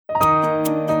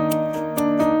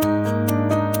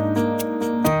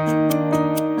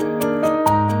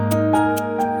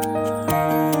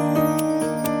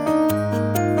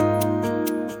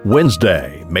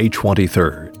Wednesday, May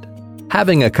 23rd.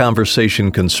 Having a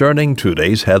conversation concerning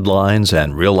today's headlines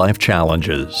and real-life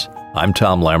challenges. I'm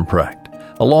Tom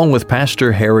Lamprecht, along with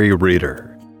Pastor Harry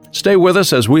Reeder. Stay with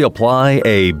us as we apply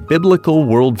a biblical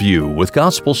worldview with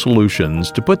gospel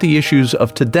solutions to put the issues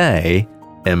of today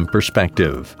in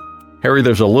perspective. Harry,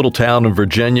 there's a little town in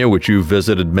Virginia which you've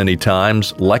visited many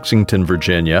times, Lexington,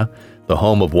 Virginia, the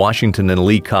home of Washington and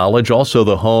Lee College, also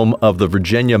the home of the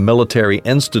Virginia Military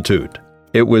Institute.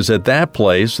 It was at that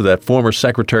place that former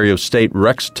Secretary of State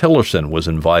Rex Tillerson was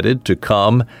invited to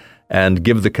come and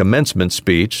give the commencement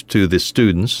speech to the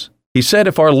students. He said,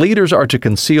 if our leaders are to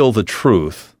conceal the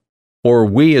truth, or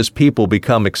we as people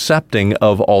become accepting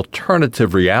of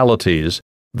alternative realities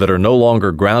that are no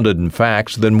longer grounded in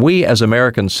facts, then we as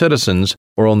American citizens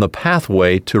are on the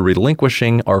pathway to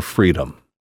relinquishing our freedom.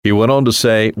 He went on to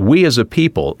say, we as a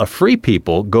people, a free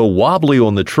people, go wobbly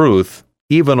on the truth.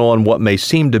 Even on what may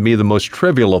seem to me the most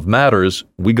trivial of matters,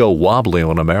 we go wobbly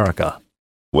on America.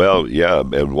 Well, yeah,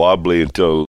 and wobbly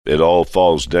until it all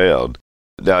falls down.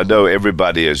 Now, I know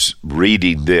everybody is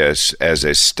reading this as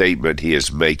a statement he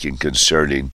is making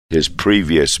concerning his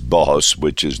previous boss,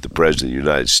 which is the President of the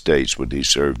United States when he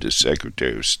served as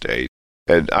Secretary of State.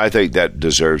 And I think that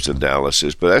deserves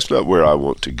analysis, but that's not where I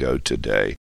want to go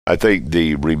today. I think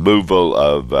the removal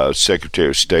of Secretary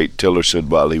of State Tillerson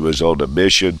while he was on a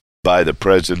mission by the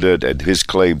president and his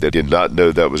claim that he did not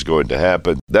know that was going to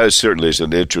happen, that certainly is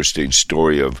an interesting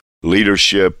story of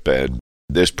leadership and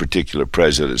this particular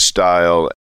president's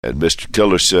style, and Mr.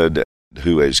 Tillerson,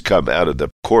 who has come out of the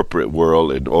corporate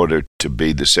world in order to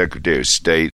be the Secretary of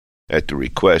State at the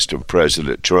request of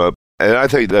President Trump. And I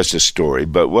think that's a story,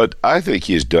 but what I think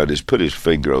he has done is put his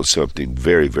finger on something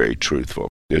very, very truthful.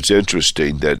 It's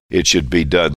interesting that it should be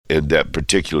done in that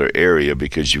particular area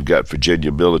because you've got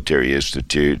Virginia Military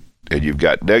Institute and you've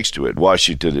got next to it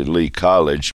Washington and Lee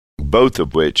College, both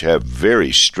of which have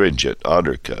very stringent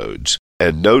honor codes.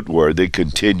 And noteworthy,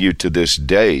 continue to this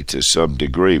day to some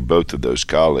degree, both of those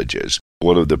colleges.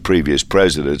 One of the previous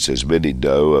presidents, as many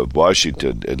know, of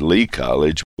Washington and Lee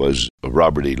College was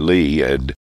Robert E. Lee,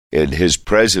 and in his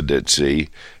presidency,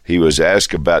 he was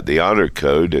asked about the honor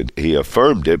code, and he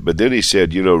affirmed it, but then he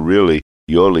said, really,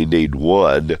 you only need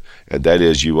one, and that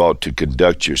is you ought to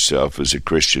conduct yourself as a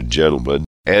Christian gentleman.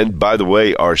 And, by the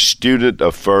way, are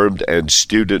student-affirmed and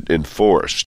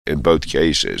student-enforced in both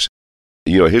cases.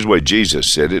 Here's what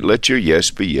Jesus said it, let your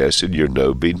yes be yes and your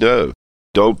no be no.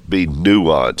 Don't be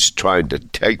nuanced, trying to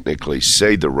technically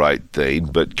say the right thing,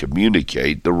 but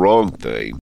communicate the wrong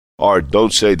thing. Or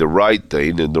don't say the right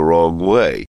thing in the wrong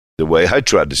way. The way I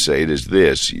try to say it is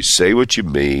this: you say what you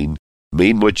mean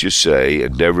what you say,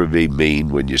 and never be mean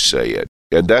when you say it.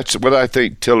 And that's what I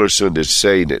think Tillerson is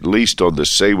saying, at least on the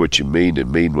say what you mean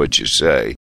and mean what you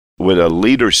say. When a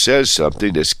leader says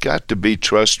something, it's got to be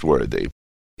trustworthy.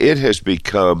 It has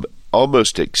become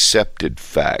almost accepted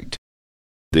fact.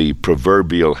 The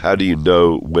proverbial, how do you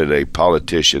know when a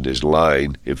politician is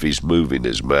lying if he's moving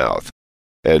his mouth?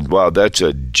 And while that's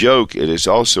a joke, it is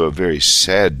also a very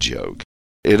sad joke.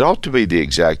 It ought to be the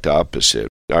exact opposite.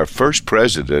 Our first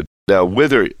president, now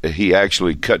whether he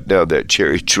actually cut down that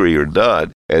cherry tree or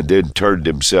not and then turned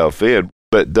himself in,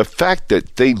 but the fact that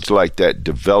things like that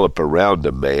develop around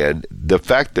a man, the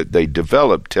fact that they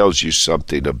develop tells you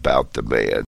something about the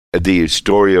man. The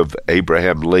story of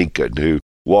Abraham Lincoln, who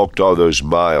walked all those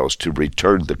miles to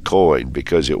return the coin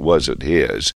because it wasn't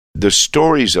his. The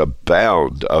stories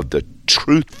abound of the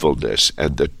truthfulness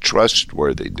and the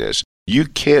trustworthiness. You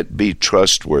can't be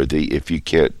trustworthy if you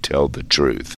can't tell the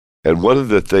truth. And one of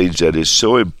the things that is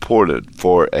so important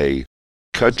for a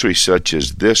country such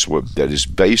as this one that is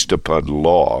based upon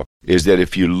law is that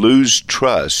if you lose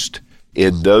trust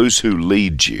in those who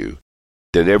lead you,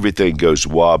 then everything goes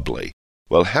wobbly.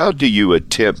 Well, how do you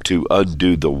attempt to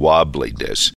undo the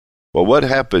wobbliness? Well, what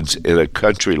happens in a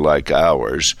country like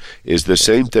ours is the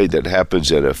same thing that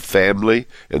happens in a family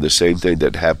and the same thing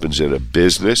that happens in a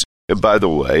business. And by the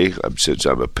way, since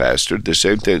I'm a pastor, the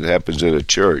same thing that happens in a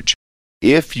church.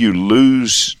 If you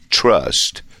lose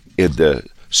trust in the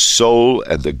soul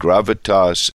and the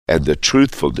gravitas and the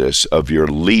truthfulness of your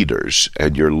leaders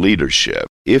and your leadership,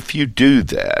 if you do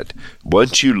that,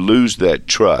 once you lose that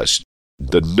trust,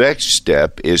 the next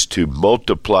step is to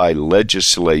multiply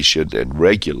legislation and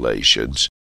regulations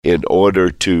in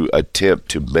order to attempt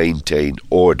to maintain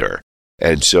order.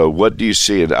 And so what do you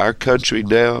see in our country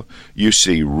now? You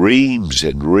see reams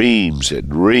and reams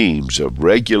and reams of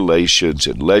regulations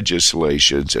and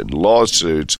legislations and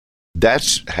lawsuits.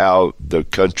 That's how the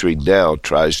country now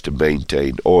tries to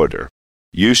maintain order.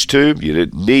 Used to, you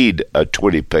didn't need a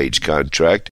 20-page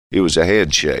contract. It was a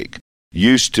handshake.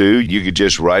 Used to, you could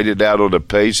just write it out on a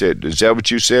page. Say, is that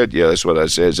what you said? Yeah, that's what I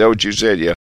said. Is that what you said?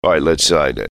 Yeah. All right, let's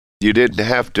sign it. You didn't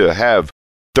have to have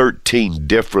 13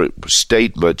 different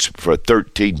statements for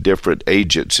 13 different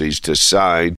agencies to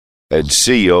sign and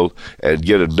seal and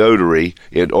get a notary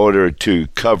in order to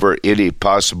cover any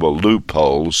possible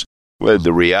loopholes. When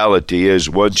the reality is,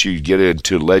 once you get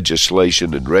into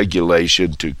legislation and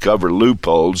regulation to cover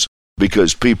loopholes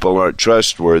because people aren't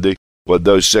trustworthy, well,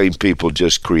 those same people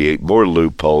just create more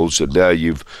loopholes, and now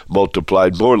you've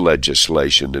multiplied more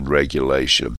legislation and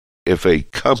regulation. If a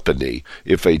company,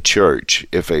 if a church,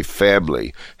 if a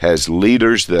family has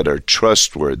leaders that are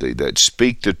trustworthy, that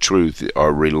speak the truth,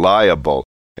 are reliable,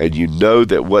 and you know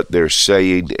that what they're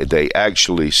saying, they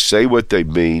actually say what they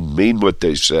mean what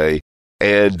they say,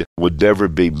 and would never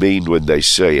be mean when they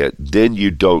say it, then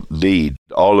you don't need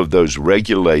all of those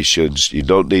regulations, you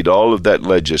don't need all of that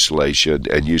legislation,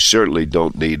 and you certainly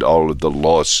don't need all of the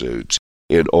lawsuits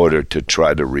in order to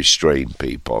try to restrain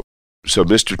people. So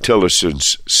Mr.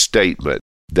 Tillerson's statement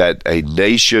that a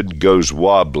nation goes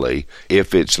wobbly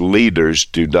if its leaders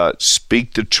do not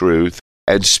speak the truth,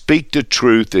 and speak the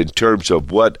truth in terms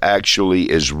of what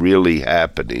actually is really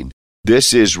happening.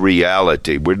 This is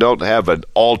reality. We don't have an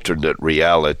alternate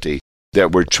reality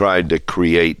that we're trying to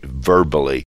create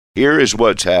verbally. Here is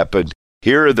what's happened.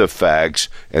 Here are the facts,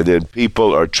 and then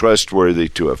people are trustworthy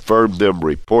to affirm them,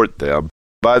 report them.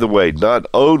 By the way, not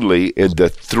only in the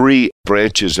three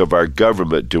branches of our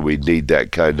government do we need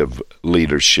that kind of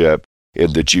leadership,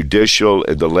 in the judicial,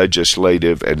 in the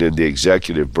legislative, and in the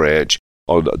executive branch,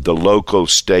 on the local,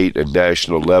 state, and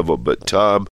national level, but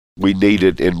Tom, we need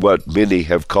it in what many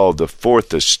have called the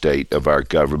fourth estate of our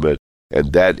government,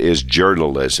 and that is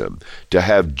journalism. To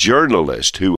have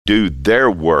journalists who do their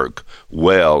work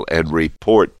well and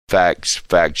report facts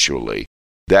factually,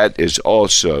 that is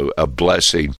also a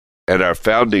blessing. And our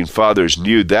founding fathers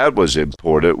knew that was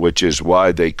important, which is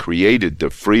why they created the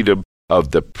freedom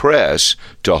of the press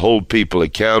to hold people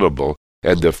accountable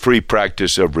and the free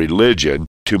practice of religion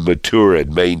to mature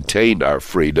and maintain our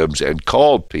freedoms and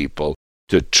call people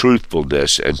to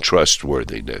truthfulness and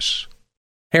trustworthiness.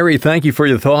 Harry, thank you for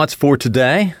your thoughts for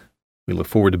today. We look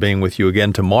forward to being with you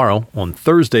again tomorrow on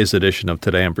Thursday's edition of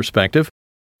Today in Perspective.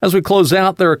 As we close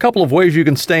out, there are a couple of ways you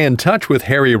can stay in touch with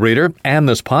Harry Reeder and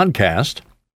this podcast.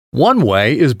 One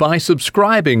way is by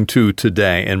subscribing to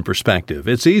Today in Perspective.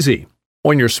 It's easy.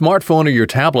 On your smartphone or your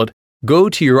tablet, go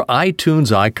to your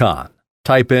iTunes icon.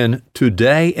 Type in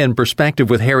Today in Perspective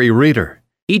with Harry Reeder.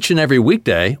 Each and every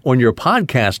weekday, on your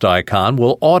podcast icon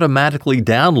will automatically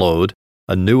download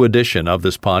a new edition of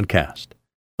this podcast.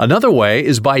 Another way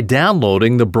is by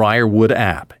downloading the Briarwood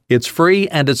app. It's free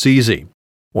and it's easy.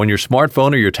 On your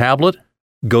smartphone or your tablet,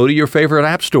 go to your favorite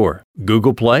app store,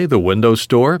 Google Play, the Windows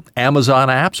Store, Amazon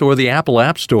Apps, or the Apple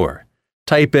App Store.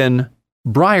 Type in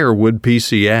Briarwood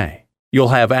PCA. You'll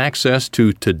have access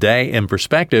to Today in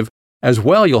Perspective. As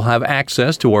well, you'll have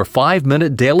access to our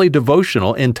 5-minute daily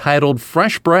devotional entitled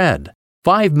Fresh Bread,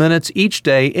 5 minutes each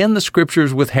day in the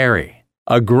Scriptures with Harry.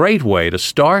 A great way to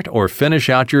start or finish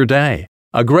out your day.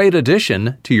 A great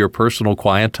addition to your personal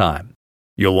quiet time.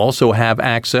 You'll also have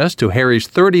access to Harry's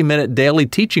 30-minute daily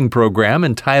teaching program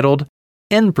entitled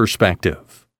In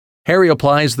Perspective. Harry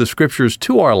applies the Scriptures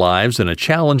to our lives in a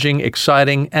challenging,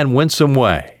 exciting, and winsome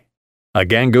way.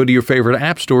 Again, go to your favorite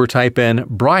app store, type in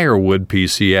Briarwood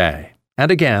PCA. And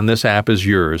again, this app is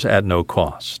yours at no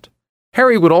cost.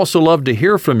 Harry would also love to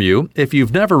hear from you. If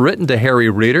you've never written to Harry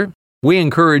Reeder, we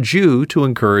encourage you to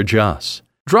encourage us.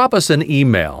 Drop us an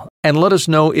email and let us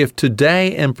know if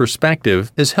Today in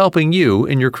Perspective is helping you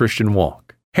in your Christian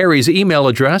walk. Harry's email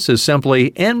address is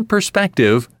simply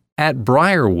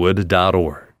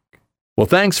inperspective@briarwood.org. Well,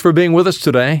 thanks for being with us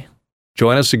today.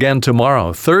 Join us again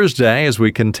tomorrow, Thursday, as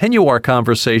we continue our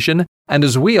conversation and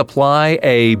as we apply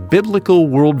a biblical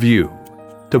worldview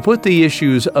to put the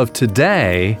issues of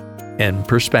today in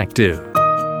perspective.